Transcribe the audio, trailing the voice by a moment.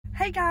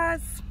Hey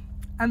guys,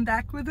 I'm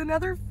back with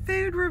another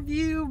food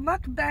review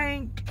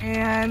mukbang,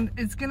 and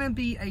it's gonna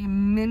be a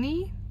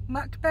mini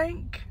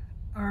mukbang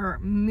or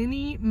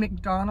mini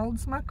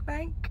McDonald's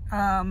mukbang.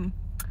 I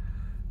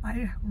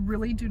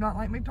really do not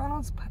like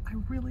McDonald's, but I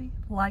really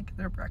like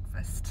their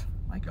breakfast,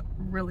 like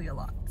really a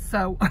lot.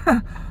 So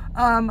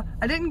I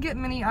didn't get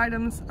many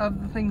items of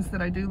the things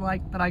that I do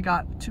like, but I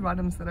got 2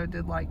 items that I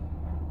did like,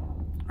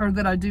 or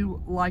that I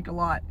do like a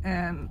lot,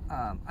 and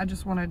I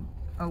just wanted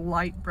a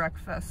light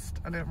breakfast.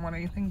 I didn't want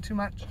anything too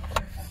much.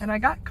 And I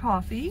got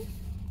coffee,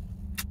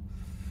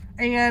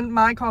 and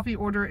my coffee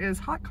order is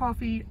hot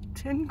coffee,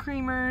 10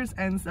 creamers,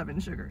 and 7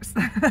 sugars.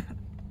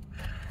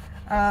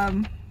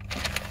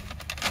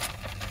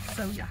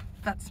 So yeah,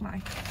 that's my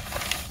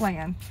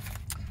plan.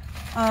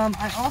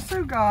 I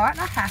also got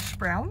a hash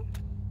brown,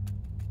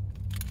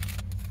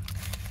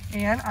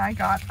 and I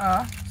got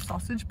a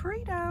sausage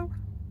burrito.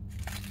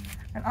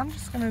 And I'm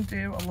just gonna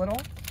do a little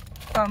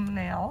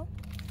thumbnail.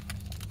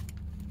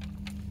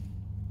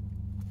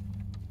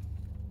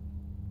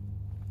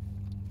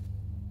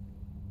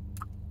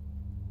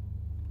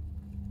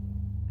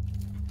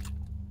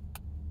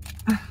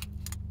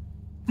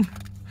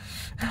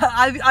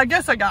 I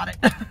guess I got it.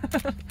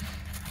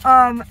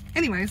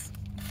 Anyways,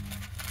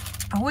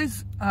 I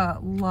always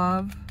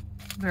love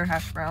their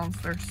hash browns.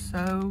 They're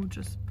so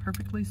just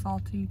perfectly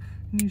salty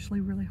and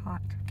usually really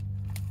hot.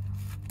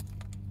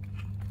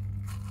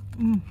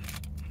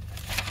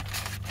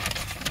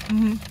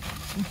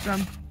 So,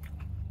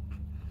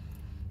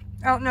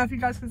 I don't know if you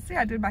guys can see,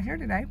 I did my hair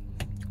today,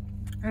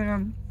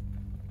 and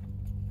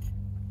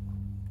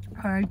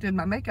I did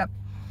my makeup,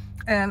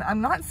 and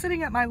I'm not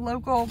sitting at my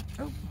local,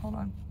 oh, hold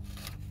on.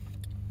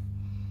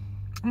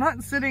 I'm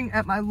not sitting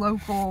at my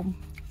local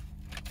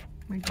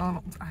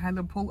McDonald's. I had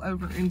to pull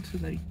over into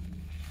the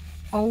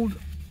old,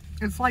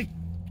 it's like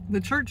the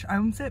church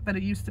owns it, but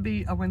it used to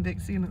be a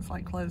Winn-Dixie, and it's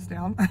like closed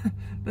down.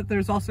 But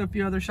there's also a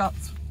few other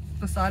shops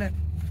beside it.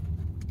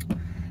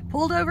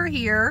 Pulled over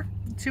here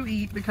to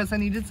eat because I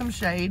needed some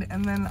shade,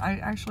 and then I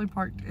actually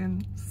parked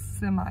in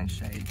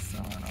semi-shade, so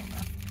I don't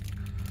know.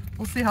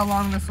 We'll see how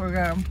long this will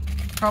go.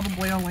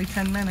 Probably only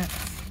 10 minutes.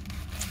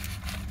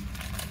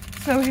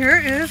 So here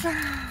is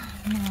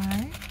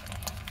my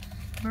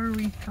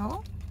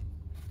burrito.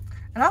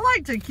 And I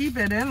like to keep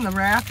it in the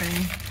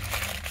wrapping.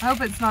 I hope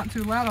it's not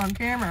too loud on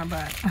camera,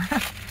 but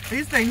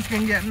these things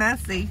can get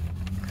messy.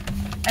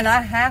 And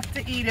I have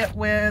to eat it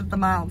with the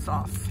mild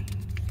sauce.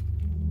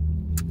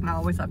 And I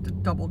always have to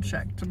double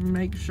check to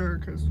make sure,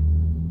 because,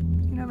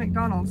 you know,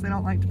 McDonald's, they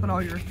don't like to put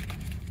all your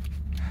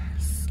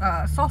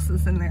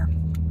sauces in there.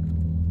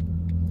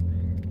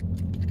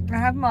 I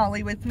have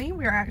Molly with me.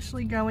 We're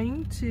actually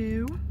going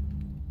to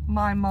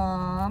my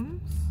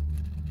mom's,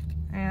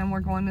 and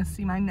we're going to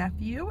see my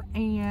nephew,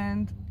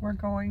 and we're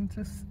going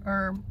to,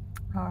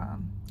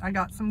 I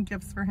got some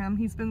gifts for him.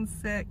 He's been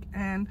sick,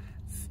 and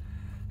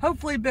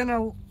hopefully been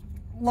a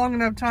long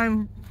enough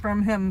time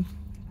from him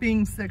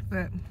being sick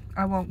that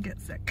I won't get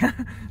sick.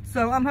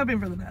 So I'm hoping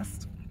for the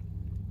best.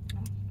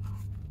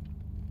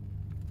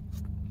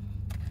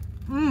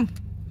 I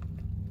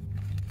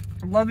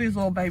love these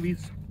little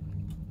babies.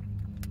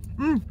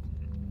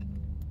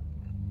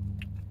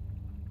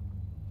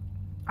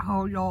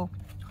 Oh, y'all,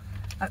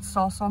 that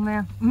sauce on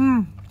there.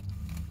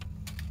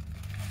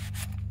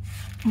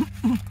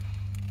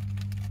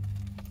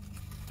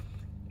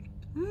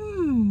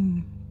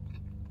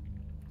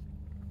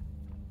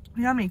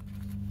 Yummy.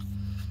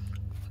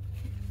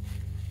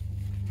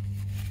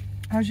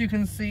 As you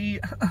can see,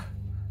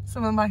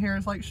 some of my hair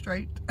is like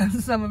straight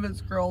and some of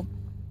it's curled.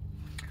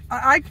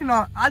 I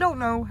don't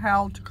know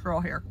how to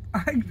curl hair.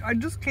 I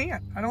just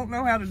can't. I don't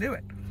know how to do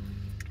it.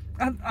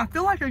 I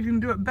feel like I can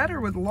do it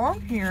better with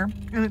long hair,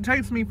 and it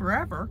takes me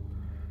forever.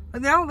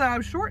 But now that I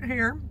have short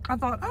hair, I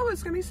thought, oh,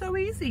 it's gonna be so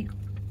easy.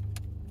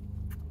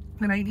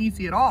 It ain't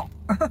easy at all.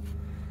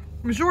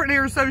 My short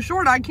hair is so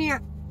short, I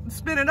can't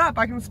spin it up.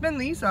 I can spin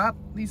these up,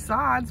 these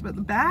sides, but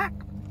the back,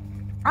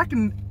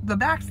 the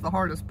back's the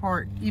hardest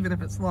part, even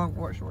if it's long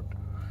or short.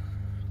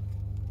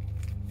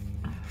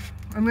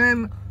 And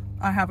then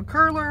I have a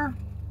curler.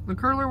 The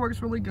curler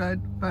works really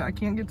good, but I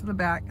can't get to the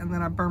back, and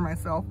then I burn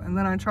myself. And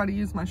then I try to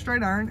use my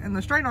straight iron, and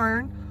the straight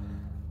iron,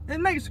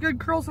 it makes good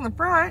curls in the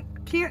front,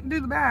 can't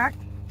do the back.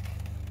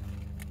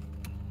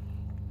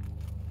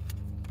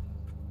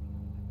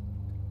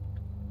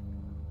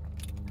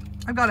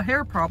 I've got a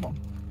hair problem.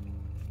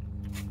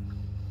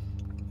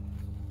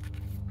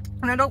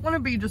 And I don't want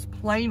to be just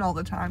plain all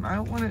the time. I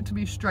don't want it to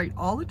be straight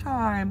all the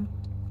time.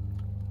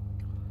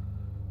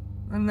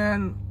 And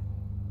then,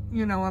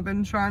 you know, I've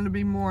been trying to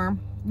be more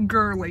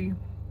girly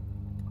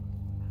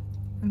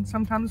and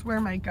sometimes wear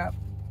makeup.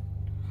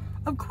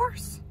 Of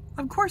course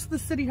the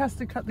city has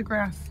to cut the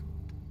grass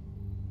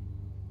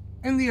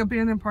in the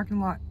abandoned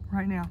parking lot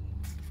right now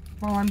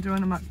while I'm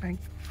doing a mukbang.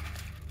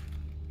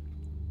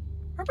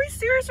 Are we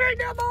serious right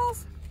now,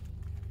 balls?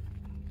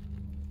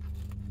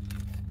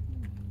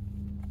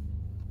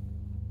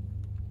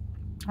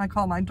 I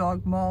call my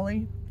dog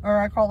Molly, or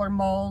I call her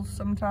Malls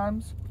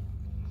sometimes.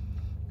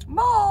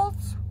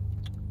 Malls!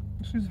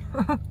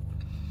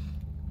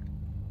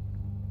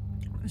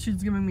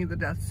 She's giving me the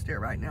death stare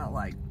right now.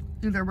 Like,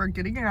 either we're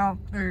getting out,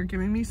 or you're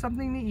giving me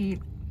something to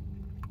eat,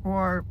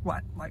 or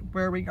what? Like,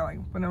 where are we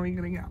going? When are we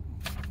getting out?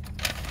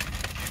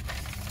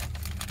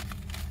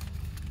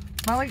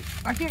 Molly,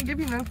 I can't give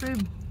you no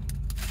food.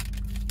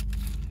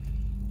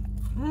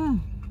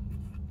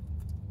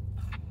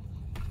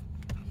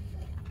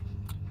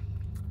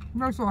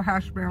 Nice little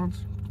hash browns.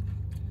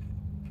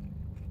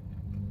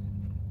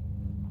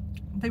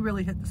 They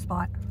really hit the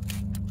spot.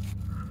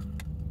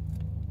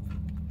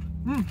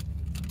 I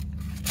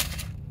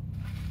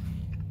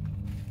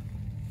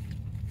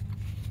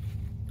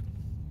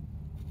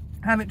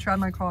haven't tried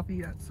my coffee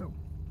yet, so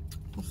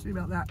we'll see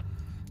about that.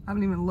 I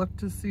haven't even looked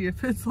to see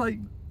if it's like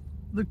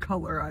the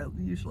color I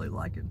usually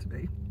like it to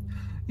be.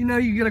 You know,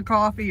 you get a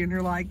coffee and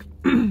you're like,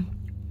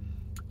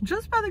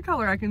 just by the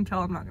color I can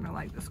tell I'm not gonna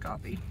like this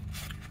coffee.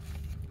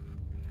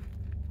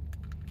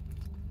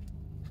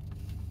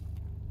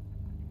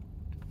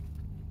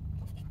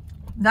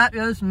 That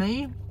is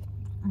me,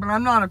 but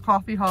I'm not a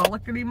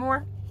coffeeholic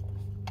anymore.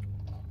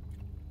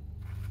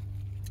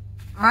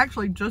 I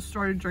actually just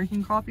started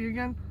drinking coffee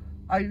again.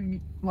 I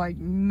like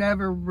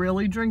never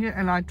really drink it,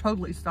 and I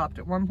totally stopped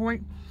at one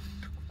point.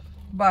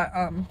 But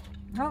I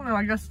don't know,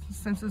 I guess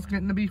since it's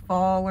getting to be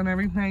fall and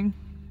everything,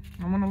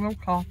 I want a little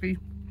coffee.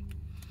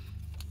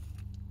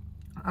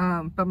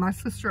 But my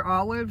sister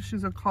Olive,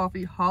 she's a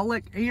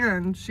coffeeholic,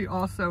 and she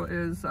also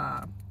is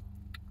a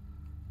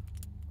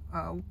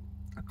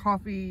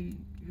coffee,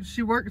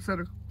 she works at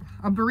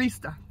a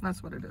barista,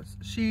 that's what it is.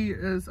 She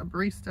is a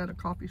barista at a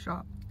coffee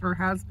shop, or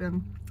has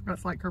been.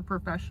 That's like her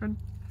profession.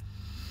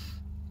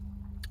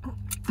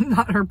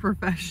 Not her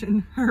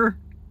profession, her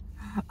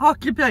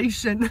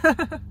occupation.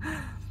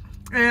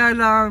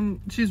 And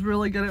she's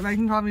really good at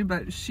making coffee,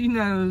 but she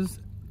knows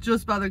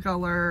just by the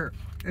color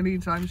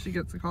anytime she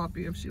gets a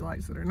coffee if she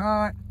likes it or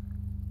not.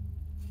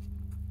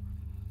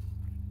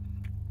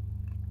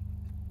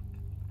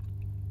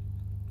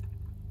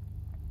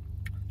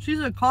 She's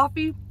a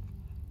coffee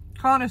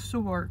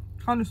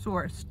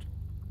connoisseurist,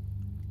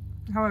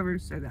 however you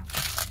say that.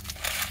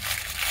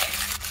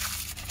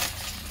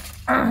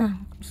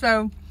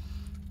 So,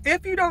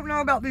 if you don't know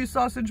about these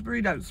sausage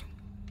burritos,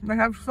 they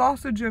have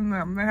sausage in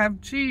them, they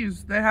have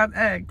cheese, they have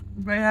egg,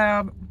 they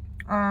have,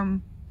 I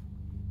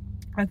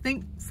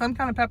think, some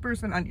kind of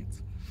peppers and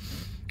onions.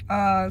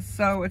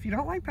 So if you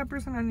don't like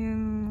peppers and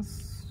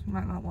onions, you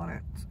might not want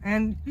it.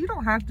 And you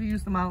don't have to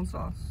use the mild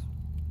sauce.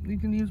 You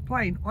can use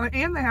plain.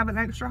 And they have it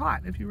extra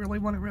hot if you really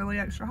want it really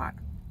extra hot.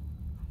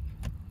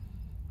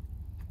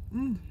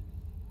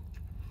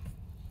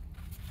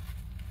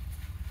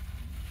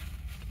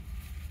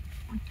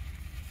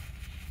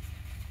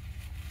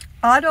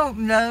 I don't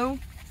know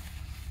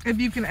if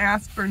you can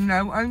ask for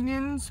no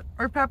onions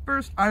or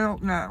peppers. I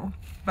don't know,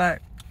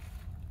 but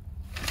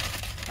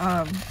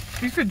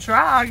you could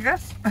try, I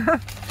guess.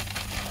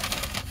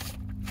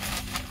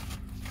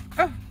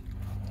 Oh,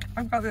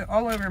 I've got it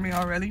all over me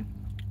already.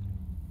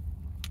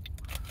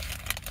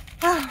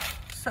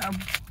 So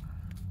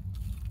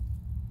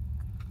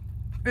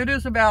it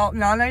is about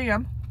 9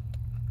 a.m.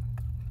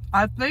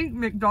 I think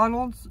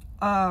McDonald's,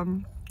 I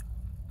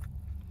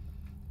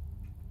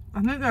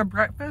think their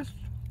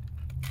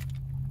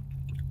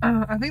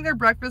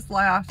breakfast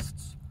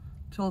lasts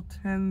till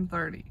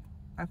 10:30,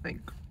 I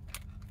think.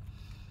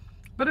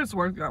 But it's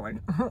worth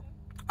going.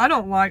 I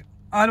don't like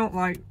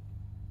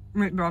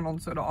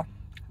McDonald's at all.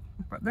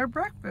 But their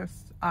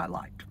breakfast I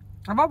like.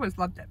 I've always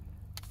loved it.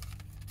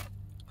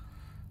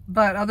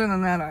 But other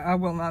than that, I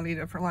will not eat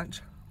it for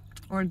lunch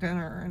or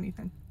dinner or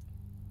anything.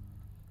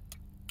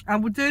 I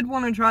did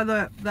want to try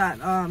that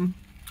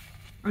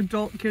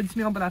adult kids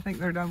meal, but I think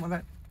they're done with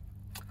it.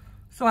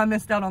 So I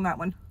missed out on that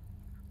one.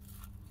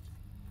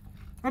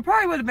 It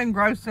probably would have been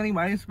gross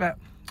anyways, but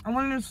I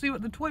wanted to see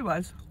what the toy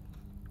was.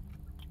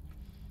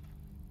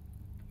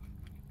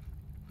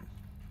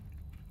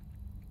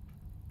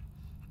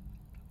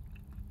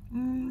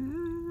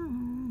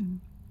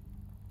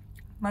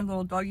 My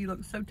little doggy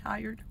looks so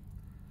tired.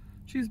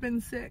 She's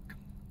been sick.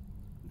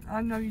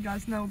 I know you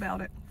guys know about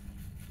it.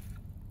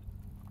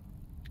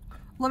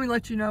 Let me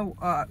let you know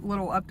a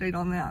little update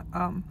on that.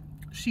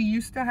 She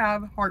used to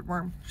have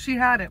heartworm. She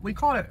had it. We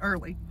caught it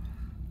early.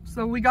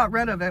 So we got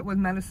rid of it with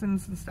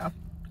medicines and stuff.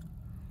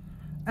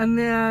 And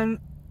then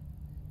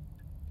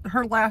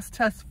her last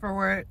test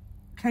for it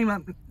came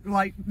up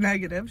like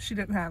negative. She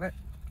didn't have it.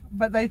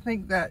 But they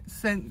think that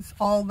since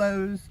all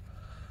those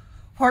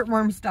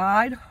heartworms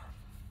died,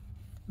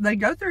 they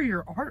go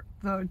through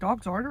the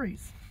dog's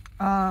arteries.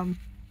 And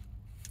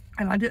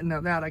I didn't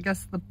know that. I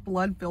guess the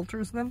blood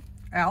filters them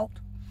out.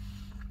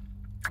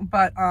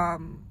 But,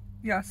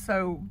 yeah,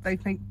 so they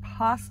think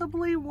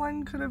possibly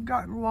one could have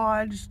gotten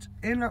lodged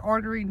in an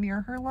artery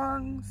near her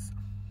lungs.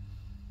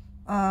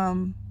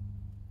 That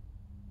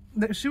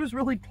she was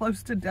really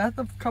close to death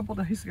a couple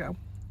days ago.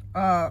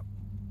 But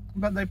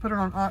they put her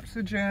on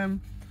oxygen.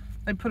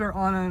 They put her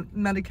on a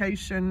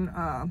medication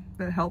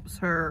that helps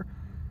her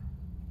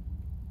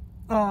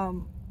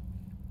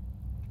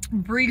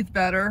breathe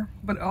better,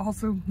 but it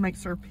also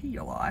makes her pee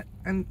a lot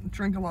and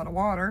drink a lot of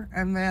water.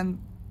 And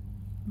then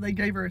they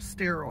gave her a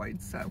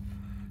steroid, so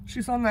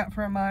she's on that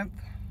for a month.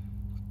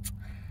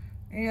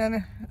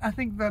 And I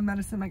think the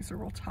medicine makes her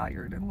real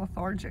tired and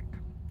lethargic.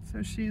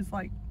 So she's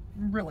like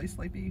really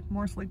sleepy,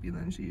 more sleepy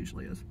than she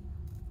usually is.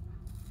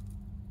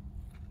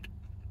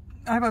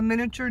 I have a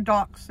miniature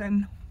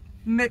dachshund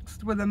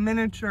mixed with a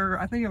miniature,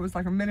 I think it was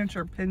like a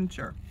miniature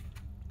pinscher.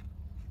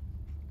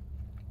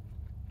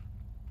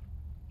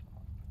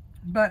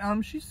 But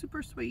she's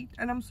super sweet,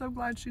 and I'm so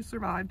glad she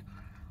survived.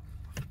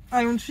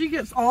 And she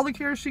gets all the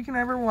care she can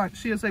ever want.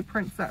 She is a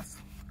princess.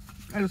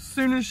 And as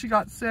soon as she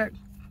got sick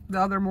the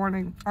other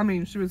morning, I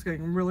mean, she was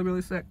getting really,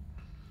 really sick,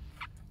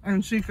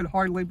 and she could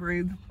hardly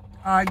breathe,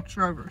 I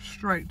drove her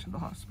straight to the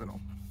hospital,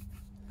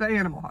 the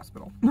animal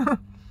hospital.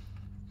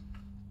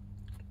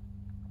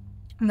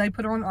 And they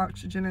put her on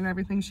oxygen and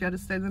everything. She had to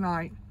stay the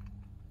night.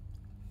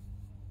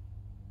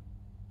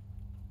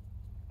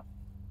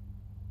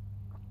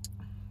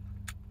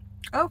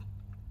 Oh,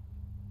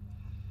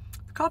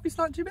 the coffee's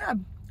not too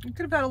bad. You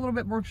could have had a little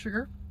bit more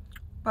sugar,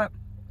 but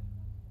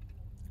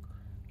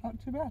not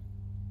too bad.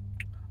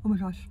 Oh my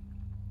gosh.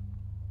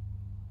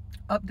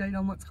 Update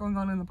on what's going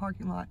on in the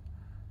parking lot.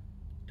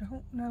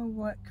 Don't know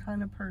what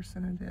kind of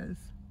person it is,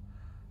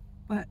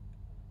 but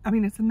I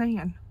mean, it's a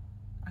man,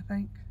 I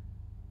think.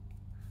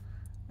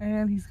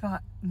 And he's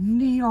got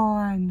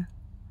neon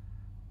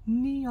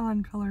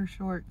color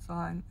shorts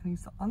on, and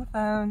he's on the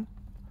phone.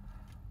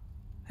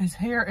 His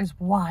hair is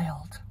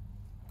wild.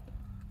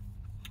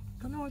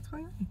 Don't know what's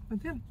going on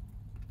with him.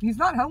 He's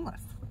not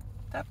homeless.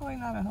 Definitely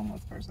not a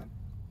homeless person.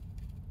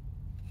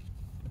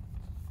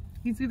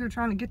 He's either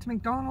trying to get to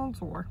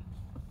McDonald's or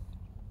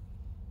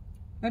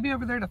maybe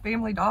over there to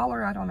Family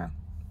Dollar. I don't know.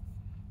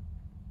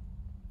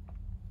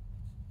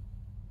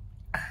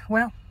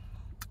 Well,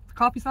 the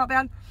coffee's not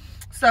bad.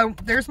 So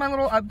there's my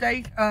little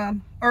update,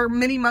 or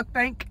mini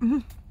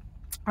mukbang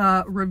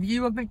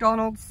review of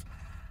McDonald's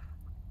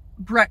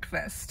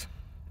breakfast.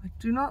 I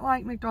do not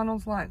like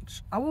McDonald's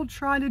lunch. I will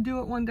try to do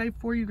it one day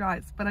for you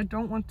guys, but I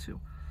don't want to.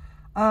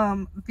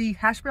 The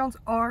hash browns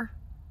are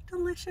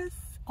delicious.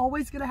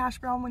 Always get a hash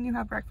brown when you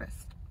have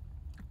breakfast.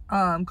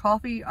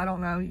 Coffee, I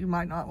don't know. You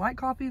might not like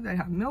coffee. They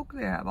have milk.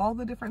 They have all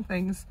the different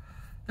things.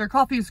 Their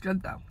coffee is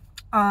good though.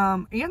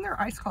 And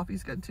their iced coffee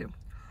is good too.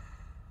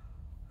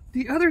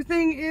 The other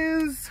thing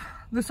is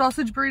the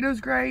sausage burrito is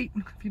great.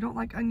 If you don't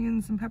like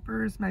onions and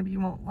peppers, maybe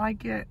you won't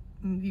like it.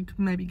 You can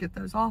maybe get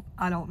those off.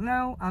 I don't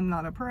know. I'm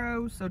not a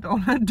pro, so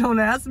don't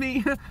ask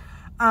me.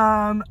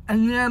 And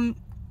then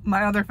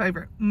my other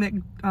favorite,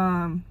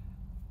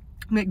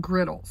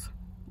 McGriddles.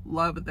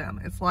 Love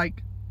them. It's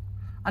like,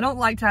 I don't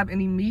like to have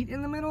any meat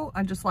in the middle.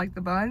 I just like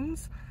the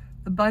buns.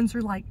 The buns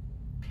are like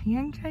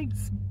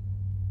pancakes,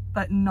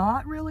 but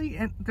not really.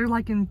 And they're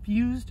like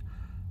infused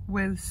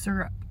with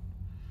syrup.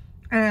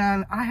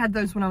 And I had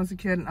those when I was a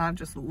kid, and I've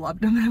just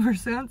loved them ever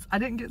since. I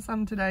didn't get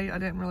some today. I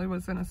didn't really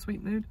was in a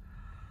sweet mood.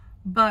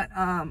 But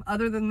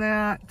other than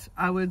that,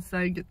 I would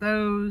say get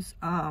those.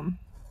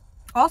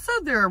 Also,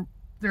 their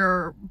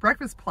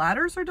breakfast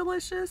platters are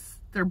delicious.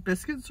 Their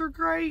biscuits are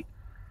great.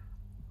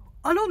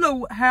 I don't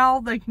know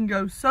how they can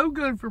go so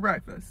good for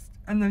breakfast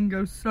and then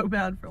go so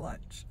bad for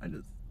lunch.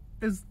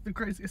 Is the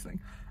craziest thing.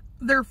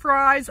 Their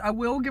fries, I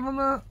will give them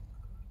a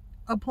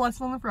plus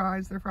on the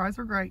fries. Their fries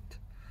are great.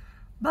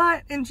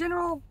 But in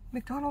general,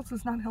 McDonald's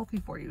is not healthy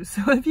for you.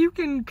 So if you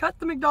can cut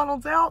the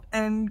McDonald's out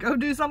and go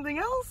do something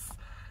else,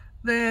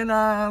 then,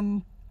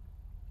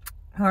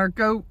 or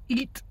go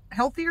eat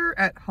healthier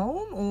at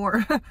home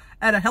or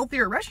at a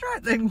healthier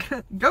restaurant, then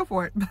go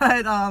for it.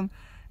 But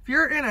if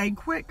you're in a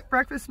quick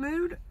breakfast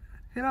mood,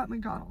 hit up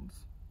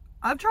McDonald's.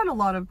 I've tried a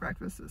lot of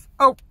breakfasts.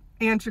 Oh,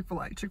 and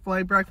Chick-fil-A.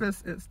 Chick-fil-A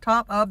breakfast is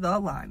top of the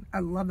line. I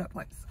love that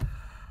place.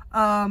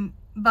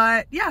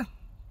 But yeah,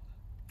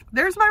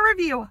 there's my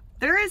review.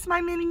 There is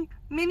my mini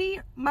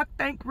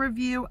mukbang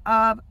review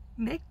of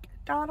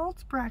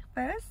McDonald's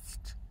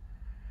breakfast.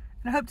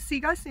 And I hope to see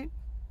you guys soon.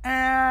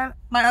 And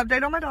my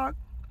update on my dog.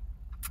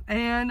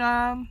 And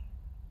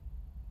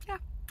yeah.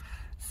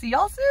 See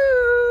y'all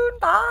soon.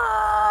 Bye.